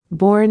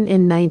Born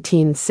in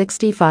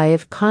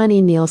 1965,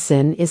 Connie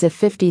Nielsen is a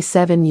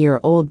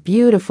 57-year-old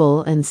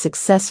beautiful and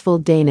successful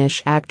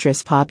Danish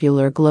actress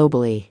popular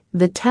globally.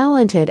 The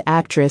talented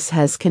actress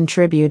has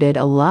contributed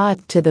a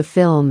lot to the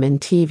film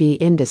and TV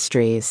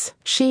industries.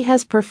 She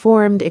has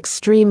performed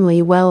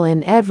extremely well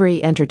in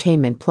every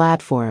entertainment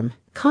platform.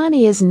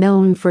 Connie is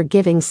known for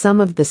giving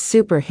some of the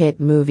super hit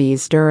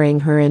movies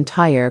during her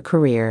entire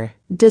career.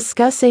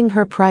 Discussing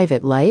her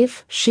private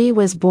life, she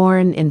was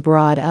born and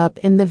brought up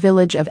in the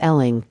village of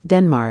Elling,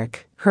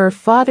 Denmark. Her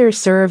father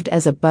served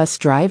as a bus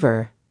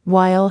driver,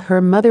 while her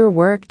mother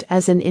worked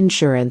as an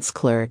insurance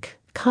clerk.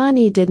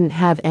 Connie didn't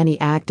have any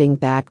acting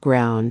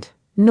background,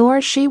 nor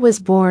she was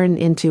born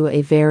into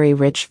a very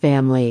rich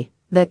family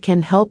that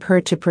can help her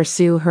to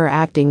pursue her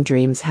acting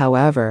dreams.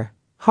 However,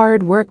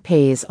 hard work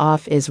pays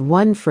off is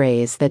one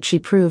phrase that she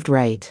proved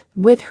right.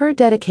 With her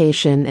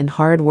dedication and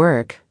hard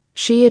work,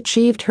 she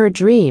achieved her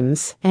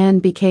dreams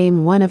and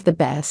became one of the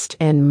best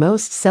and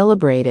most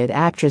celebrated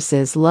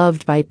actresses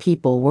loved by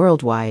people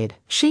worldwide.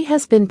 She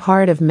has been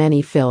part of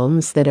many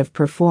films that have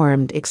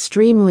performed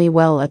extremely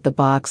well at the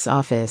box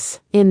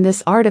office. In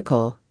this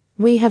article,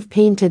 we have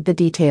painted the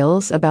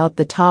details about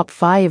the top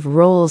 5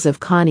 roles of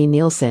Connie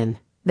Nielsen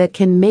that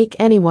can make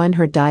anyone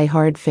her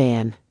die-hard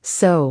fan.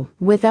 So,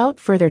 without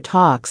further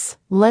talks,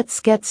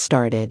 let's get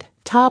started.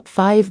 Top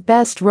 5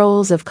 Best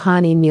Roles of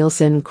Connie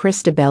Nielsen.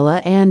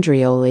 Christabella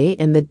Andreoli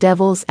in The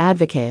Devil's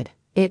Advocate.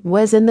 It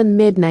was in the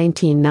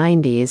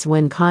mid-1990s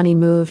when Connie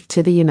moved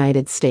to the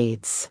United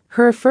States.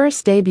 Her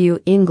first debut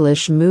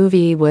English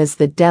movie was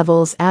The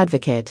Devil's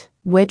Advocate,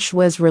 which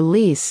was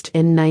released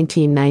in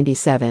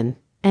 1997,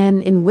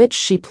 and in which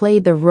she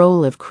played the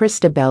role of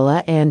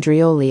Christabella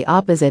Andreoli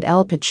opposite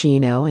Al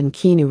Pacino and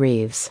Keanu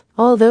Reeves.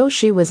 Although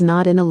she was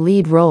not in a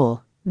lead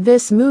role,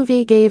 this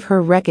movie gave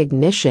her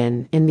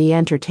recognition in the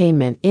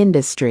entertainment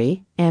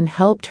industry and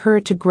helped her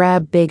to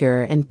grab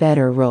bigger and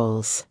better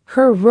roles.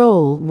 Her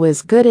role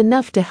was good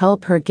enough to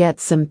help her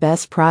get some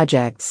best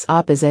projects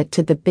opposite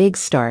to the big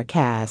star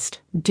cast.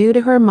 Due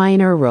to her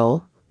minor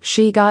role,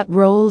 she got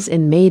roles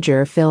in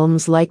major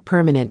films like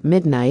Permanent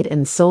Midnight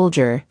and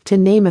Soldier, to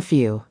name a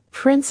few.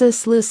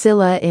 Princess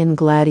Lucilla in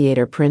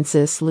Gladiator.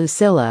 Princess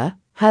Lucilla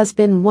has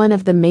been one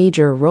of the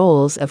major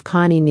roles of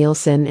Connie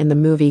Nielsen in the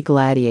movie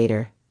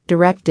Gladiator,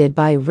 directed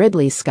by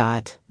Ridley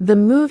Scott. The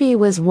movie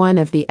was one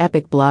of the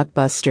epic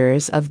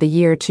blockbusters of the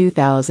year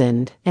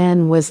 2000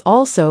 and was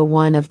also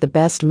one of the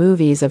best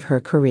movies of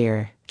her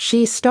career.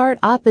 She starred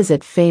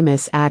opposite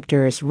famous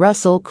actors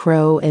Russell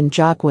Crowe and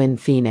Joaquin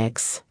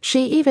Phoenix.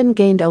 She even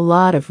gained a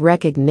lot of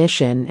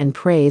recognition and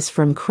praise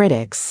from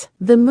critics.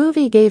 The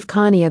movie gave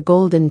Connie a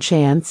golden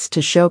chance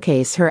to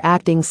showcase her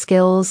acting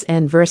skills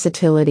and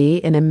versatility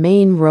in a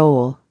main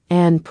role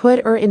and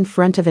put her in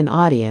front of an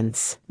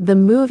audience. The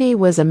movie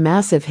was a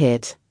massive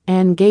hit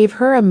and gave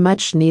her a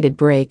much-needed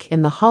break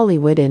in the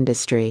Hollywood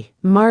industry.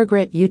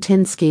 Margaret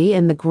Utinsky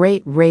in The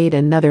Great Raid.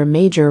 Another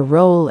major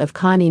role of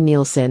Connie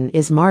Nielsen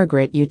is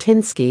Margaret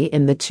Utinsky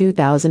in the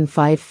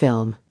 2005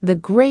 film The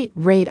Great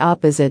Raid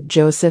opposite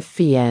Joseph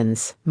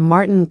Fiennes,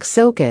 Martin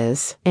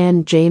Xokes,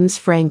 and James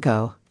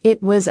Franco.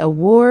 It was a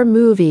war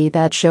movie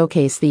that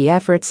showcased the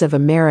efforts of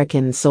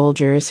American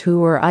soldiers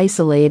who were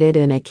isolated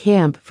in a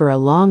camp for a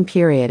long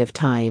period of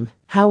time.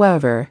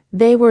 However,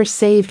 they were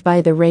saved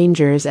by the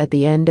Rangers at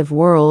the end of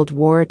World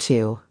War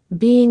II.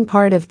 Being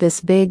part of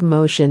this big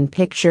motion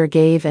picture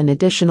gave an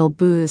additional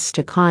boost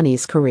to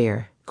Connie's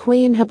career.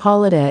 Queen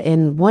Hippolyta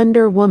in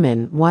Wonder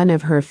Woman. One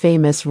of her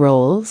famous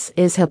roles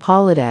is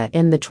Hippolyta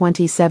in the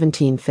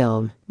 2017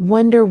 film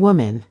Wonder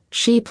Woman.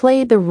 She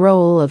played the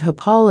role of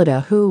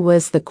Hippolyta, who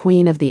was the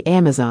queen of the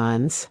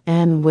Amazons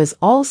and was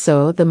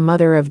also the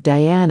mother of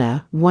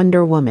Diana,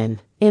 Wonder Woman.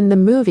 In the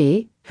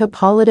movie,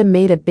 Hippolyta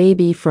made a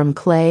baby from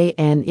clay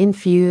and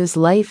infused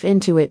life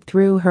into it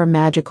through her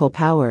magical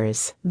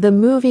powers. The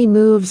movie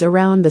moves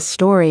around the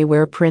story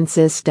where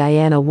Princess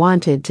Diana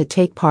wanted to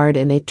take part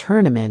in a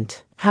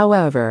tournament.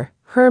 However,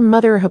 her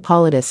mother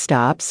Hippolyta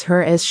stops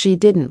her as she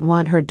didn't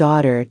want her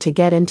daughter to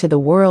get into the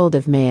world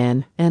of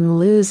man and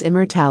lose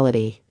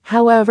immortality.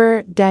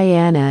 However,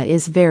 Diana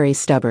is very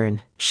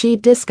stubborn. She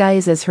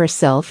disguises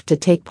herself to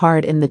take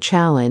part in the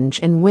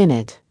challenge and win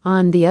it.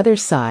 On the other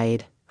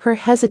side, her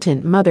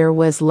hesitant mother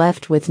was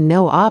left with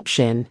no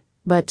option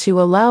but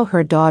to allow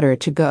her daughter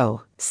to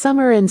go.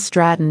 Summer in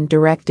Stratton.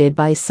 Directed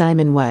by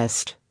Simon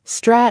West.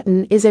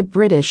 Stratton is a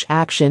British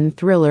action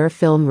thriller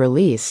film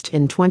released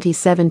in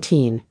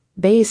 2017,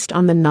 based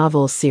on the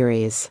novel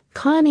series.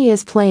 Connie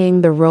is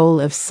playing the role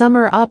of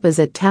Summer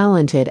opposite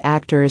talented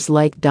actors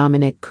like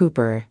Dominic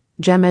Cooper,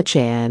 Gemma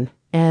Chan,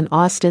 and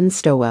Austin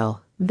Stowell.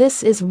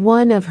 This is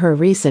one of her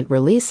recent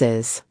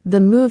releases. The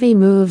movie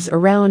moves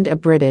around a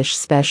British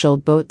special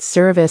boat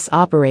service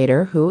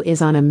operator who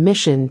is on a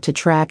mission to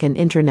track an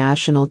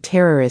international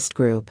terrorist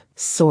group.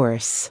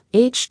 Source: